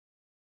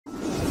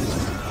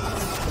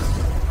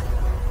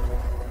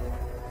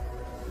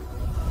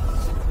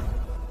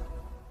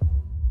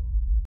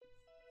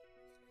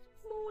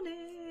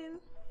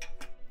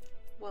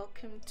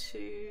welcome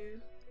to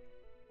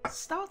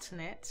Starting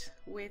It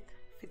with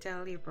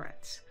Fidelia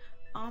Brett.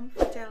 I'm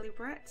Fidelia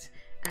Brett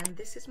and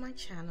this is my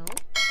channel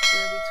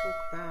where we talk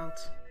about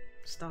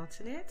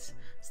starting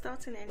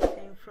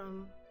anything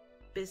from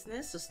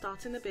business, or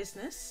starting a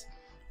business,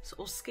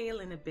 or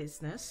scaling a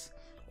business,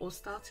 or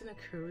starting a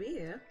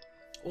career,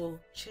 or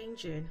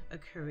changing a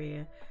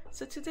career.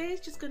 So today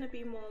is just going to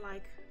be more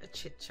like a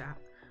chit chat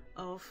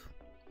of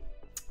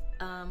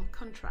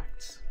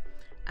contracts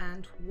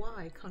and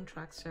why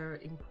contracts are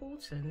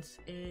important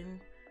in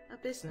a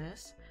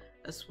business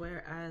as well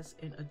as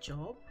in a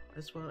job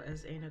as well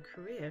as in a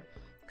career,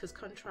 because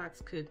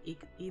contracts could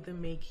either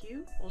make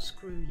you or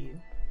screw you.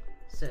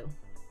 So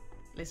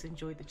let's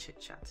enjoy the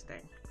chit chat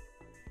today.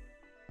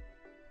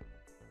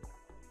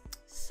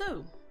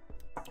 So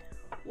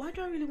why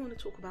do I really want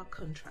to talk about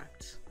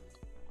contracts?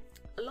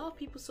 A lot of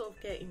people sort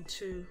of get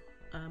into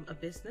a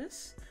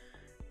business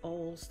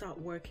or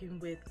start working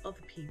with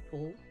other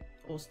people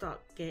or start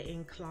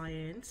getting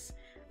clients,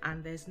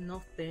 and there's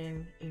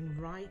nothing in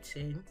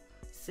writing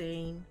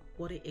saying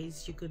what it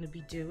is you're going to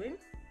be doing,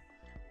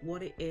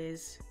 what it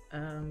is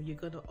you're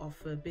going to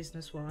offer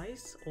business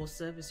wise or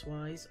service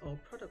wise or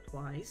product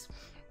wise,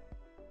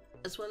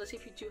 as well as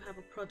if you do have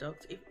a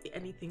product, if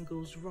anything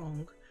goes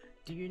wrong,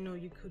 do you know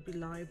you could be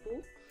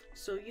liable?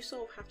 So you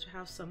sort of have to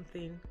have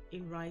something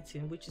in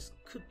writing which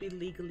could be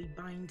legally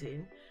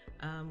binding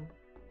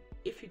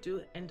if you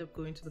do end up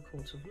going to the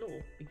court of law,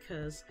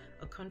 because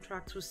a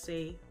contract will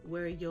say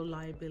where your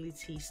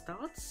liability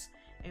starts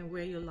and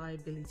where your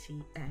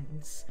liability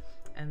ends.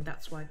 And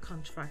that's why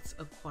contracts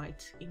are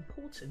quite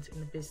important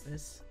in a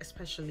business,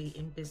 especially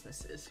in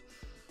businesses.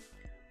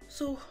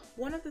 So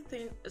one of the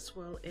things as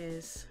well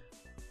is,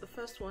 the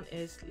first one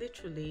is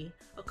literally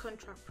a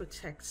contract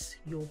protects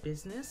your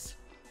business.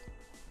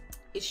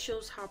 It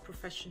shows how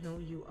professional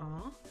you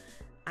are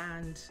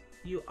and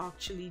you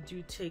actually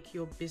do take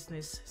your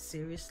business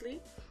seriously,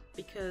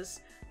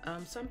 because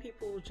some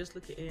people will just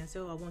look at it and say,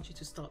 oh, I want you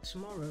to start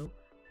tomorrow.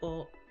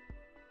 Or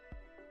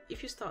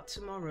if you start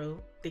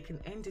tomorrow, they can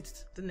end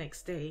it the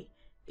next day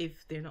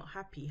if they're not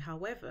happy.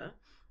 However,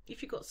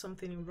 if you got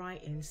something in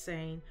writing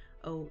saying,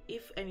 oh,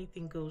 if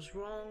anything goes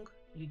wrong,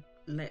 you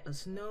let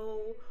us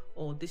know,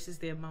 or this is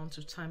the amount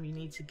of time you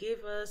need to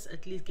give us,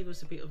 at least give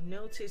us a bit of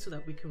notice so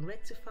that we can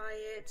rectify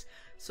it.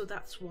 So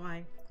that's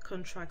why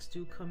contracts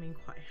do come in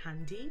quite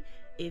handy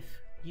if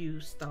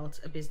you start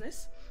a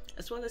business,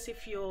 as well as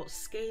if you're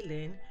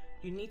scaling.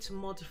 You need to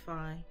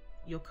modify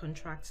your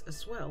contracts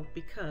as well,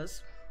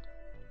 because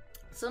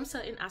some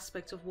certain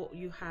aspects of what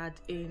you had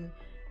in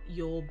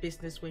your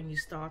business when you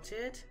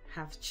started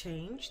have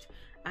changed,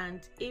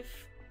 and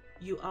if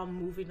you are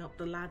moving up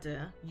the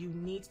ladder, you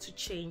need to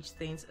change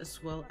things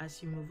as well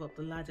as you move up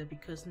the ladder,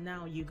 because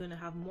now you're going to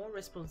have more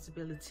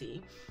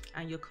responsibility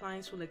and your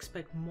clients will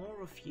expect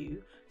more of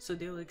you. So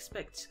they'll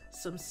expect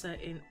some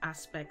certain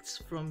aspects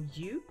from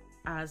you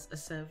as a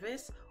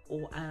service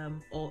or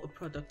a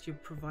product you're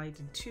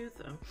providing to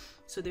them.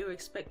 So they will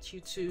expect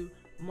you to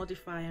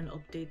modify and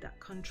update that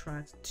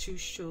contract to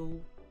show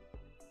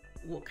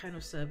what kind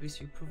of service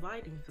you're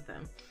providing for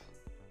them.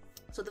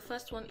 So the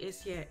first one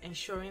is,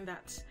 ensuring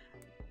that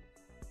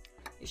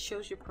it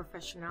shows your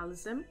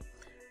professionalism.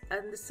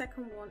 And the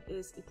second one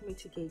is it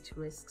mitigates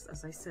risks,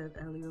 as I said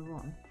earlier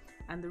on.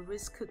 And the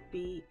risk could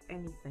be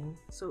anything.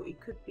 So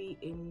it could be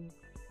in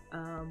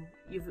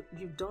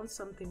you've done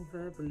something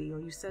verbally, or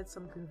you said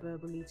something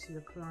verbally to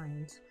your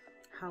client.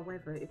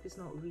 However, if it's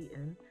not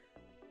written,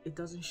 it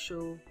doesn't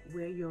show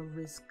where your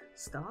risk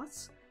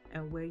starts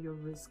and where your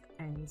risk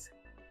ends.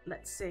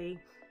 Let's say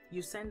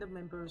you send a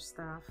member of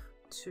staff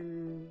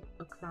to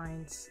a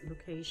client's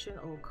location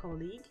or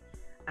colleague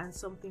and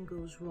something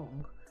goes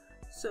wrong.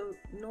 So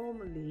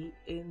normally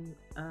in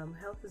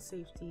health and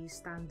safety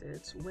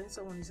standards, when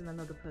someone is in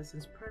another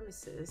person's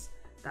premises,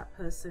 that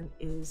person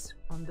is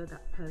under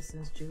that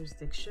person's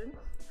jurisdiction.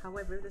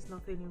 However, if there's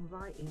nothing in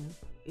writing,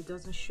 it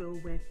doesn't show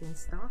where things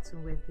start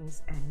and where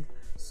things end.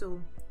 So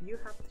you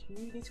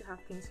need to have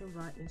things in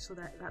writing so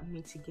that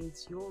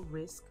mitigates your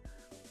risk,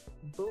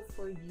 both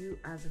for you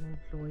as an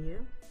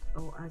employer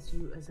or as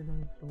you as an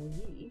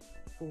employee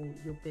for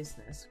your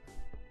business.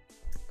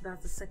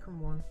 That's the second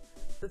one.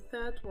 The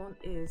third one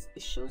is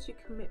it shows your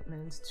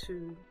commitment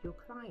to your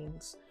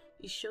clients.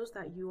 It shows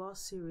that you are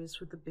serious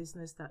with the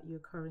business that you're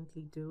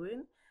currently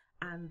doing,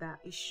 and that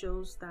it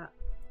shows that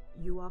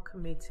you are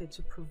committed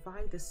to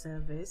provide the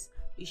service.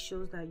 It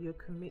shows that you're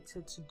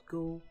committed to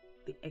go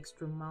the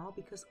extra mile,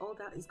 because all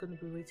that is going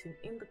to be written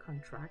in the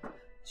contract,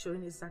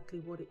 showing exactly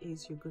what it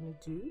is you're going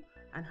to do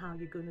and how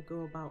you're going to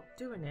go about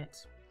doing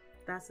it.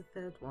 That's the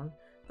third one.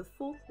 The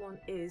fourth one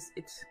is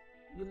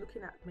you're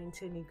looking at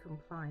maintaining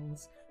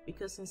compliance,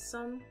 because in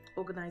some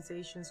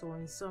organizations or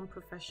in some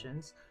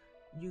professions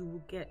you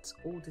will get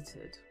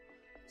audited.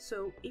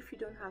 So if you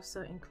don't have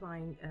certain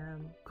client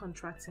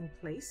contracts in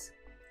place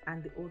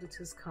and the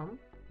auditors come,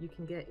 you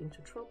can get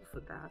into trouble for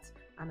that,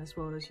 and as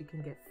well as you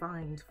can get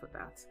fined for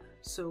that.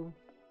 So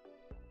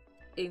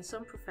in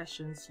some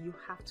professions you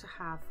have to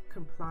have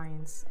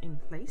compliance in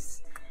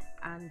place,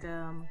 and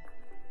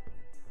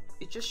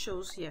it just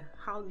shows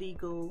how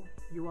legal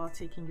you are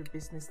taking your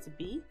business to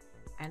be,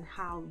 and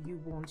how you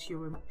want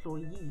your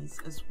employees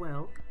as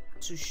well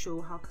to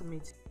show how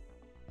committed.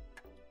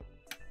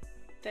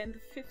 Then the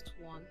fifth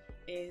one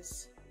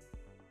is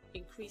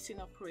increasing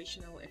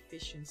operational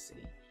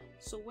efficiency.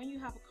 So when you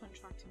have a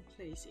contract in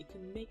place, it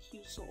can make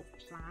you sort of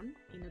plan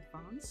in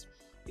advance,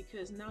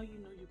 because now you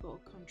know you've got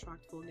a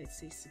contract for, let's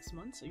say, 6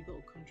 months, or you've got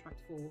a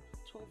contract for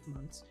 12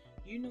 months.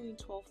 You know in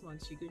 12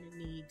 months you're going to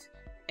need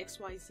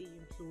XYZ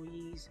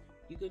employees,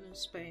 you're going to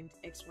spend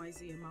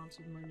XYZ amount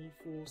of money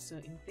for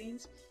certain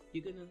things.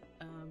 You're going to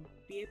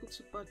be able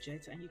to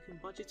budget, and you can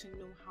budget and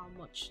know how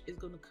much is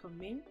going to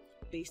come in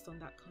based on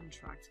that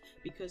contract,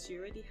 because you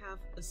already have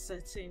a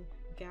certain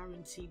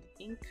guaranteed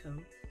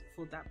income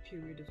for that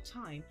period of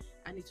time,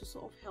 and it will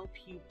sort of help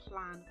you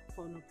plan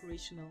for an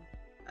operational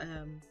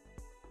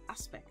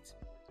aspect.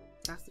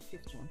 That's the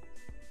fifth one.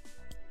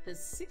 The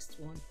sixth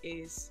one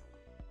is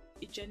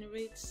it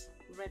generates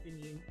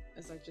revenue,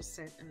 as I just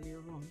said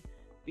earlier on,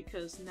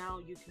 because now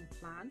you can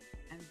plan,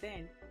 and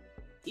then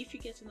if you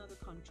get another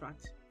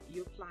contract,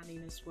 you're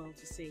planning as well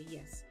to say,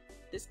 yes,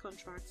 this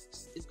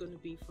contract is going to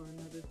be for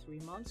another 3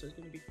 months, or it's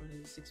going to be for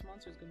another 6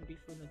 months, or it's going to be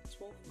for another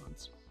 12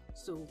 months.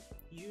 So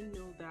you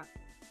know that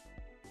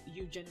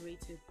you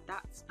generated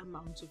that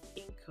amount of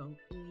income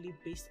only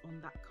based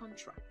on that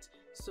contract.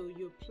 So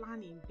you're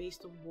planning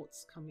based on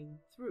what's coming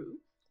through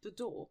the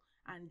door,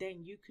 and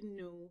then you can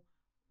know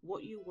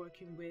what you're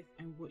working with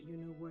and what you're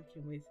not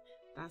working with.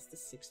 That's the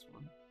sixth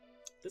one.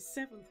 The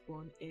seventh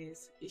one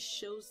is it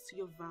shows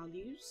your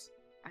values,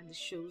 and it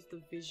shows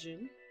the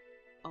vision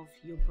of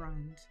your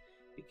brand,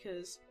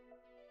 because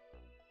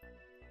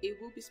it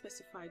will be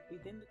specified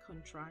within the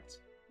contract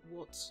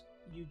what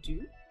you do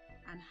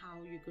and how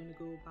you're going to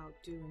go about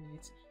doing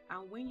it.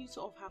 And when you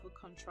sort of have a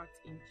contract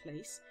in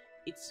place,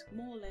 it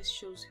more or less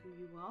shows who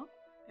you are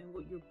and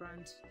what your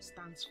brand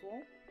stands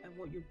for and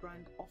what your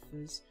brand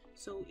offers.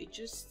 So it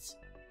just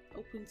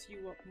opens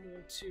you up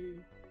more to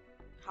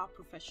how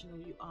professional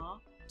you are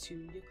to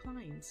your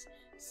clients.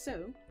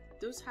 So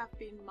those have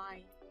been my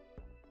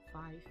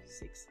 5,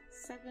 6,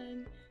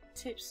 7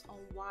 tips on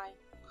why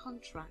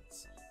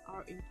contracts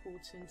are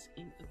important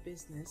in a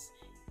business.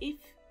 If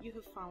you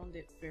have found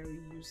it very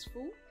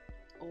useful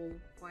or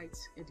quite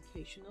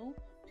educational,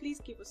 please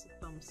give us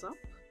a thumbs up.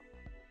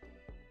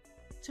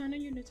 Turn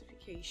on your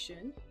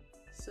notification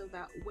so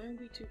that when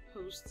we do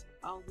post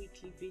our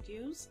weekly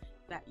videos,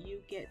 that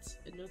you get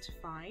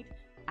notified,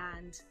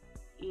 and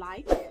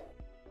like,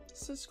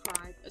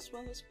 subscribe, as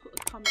well as put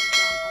a comment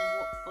down on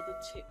what other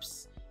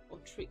tips or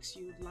tricks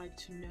you would like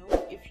to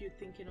know if you're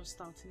thinking of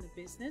starting a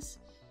business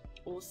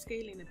or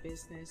scaling a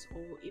business,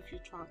 or if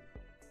you're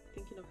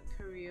thinking of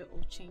a career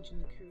or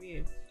changing a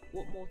career,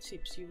 what more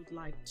tips you would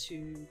like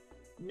to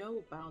know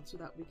about so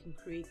that we can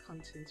create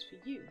content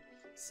for you.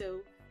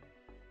 So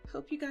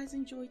hope you guys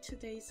enjoyed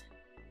today's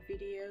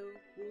video.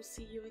 We'll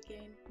see you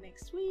again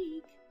next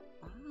week.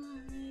 Bye.